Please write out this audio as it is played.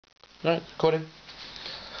Right, recording.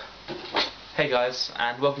 Hey guys,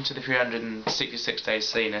 and welcome to the 366 Days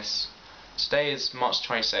Silliness. Today is March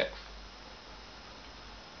 26th,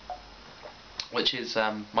 which is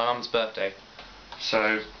my mum's birthday.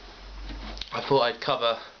 So I thought I'd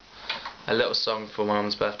cover a little song for my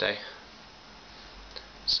mum's birthday.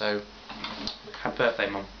 So, happy birthday,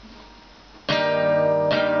 Mum.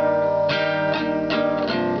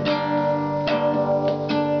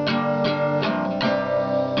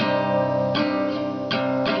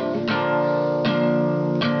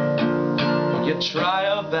 You try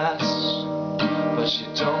your best, but you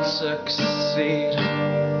don't succeed.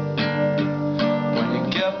 When you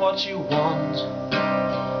get what you want,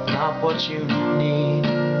 not what you need.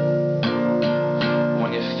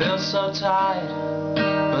 When you feel so tired,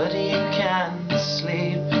 but you can't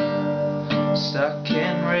sleep, stuck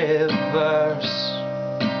in reverse.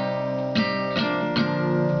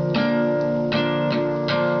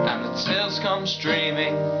 And the tears come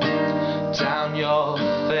streaming down your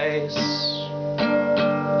face.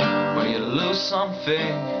 You lose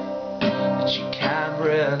something that you can't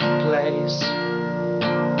replace.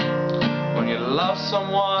 When you love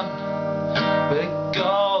someone but it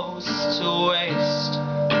goes to waste,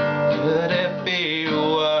 could it be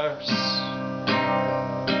worse?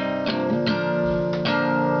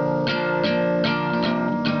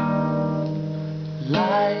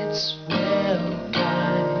 Lights will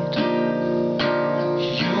guide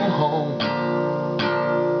you home,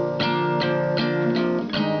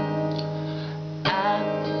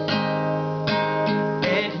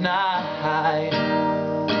 ignite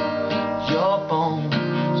your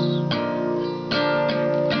bones,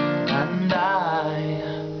 and I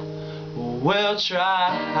will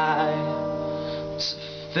try to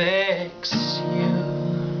fix you.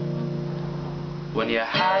 When you're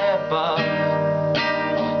high above,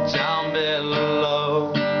 down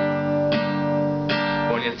below,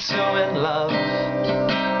 when you're too in love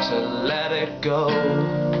to let it go.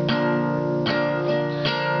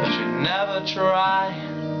 If you never try,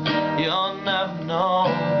 you'll never know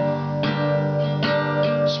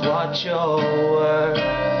just what you're worth.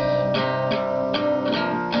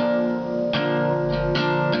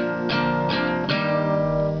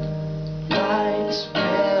 Lights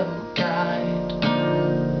will guide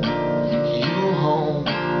you home,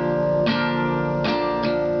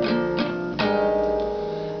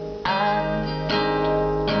 and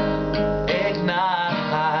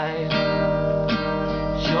ignite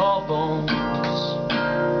your bones,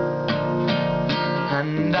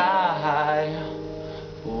 and I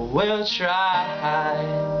will try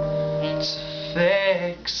to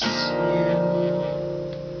fix you.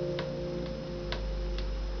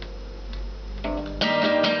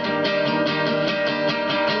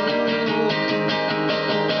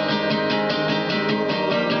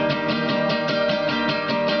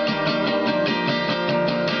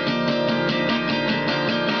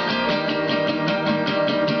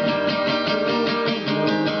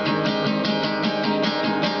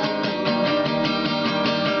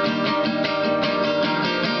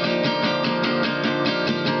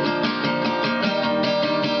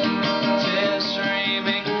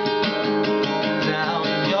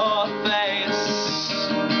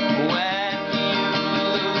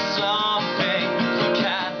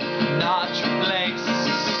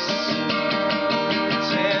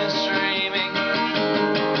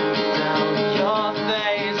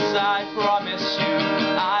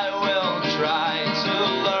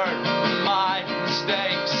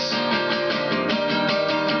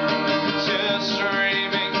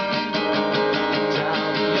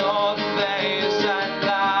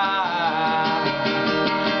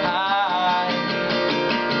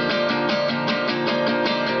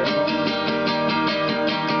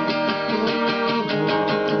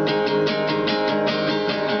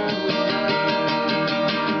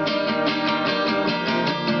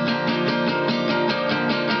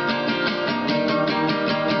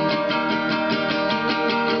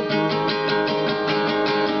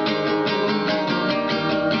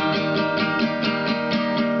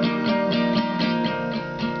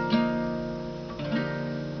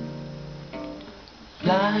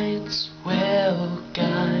 Lights will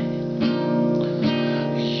guide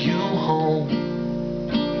you home,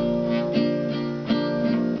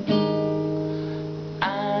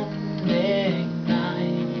 and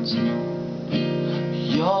ignite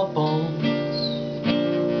your bones,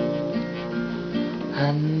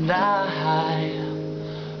 and I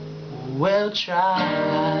will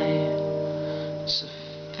try to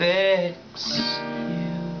fix you.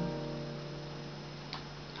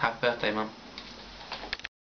 Happy birthday, Mum.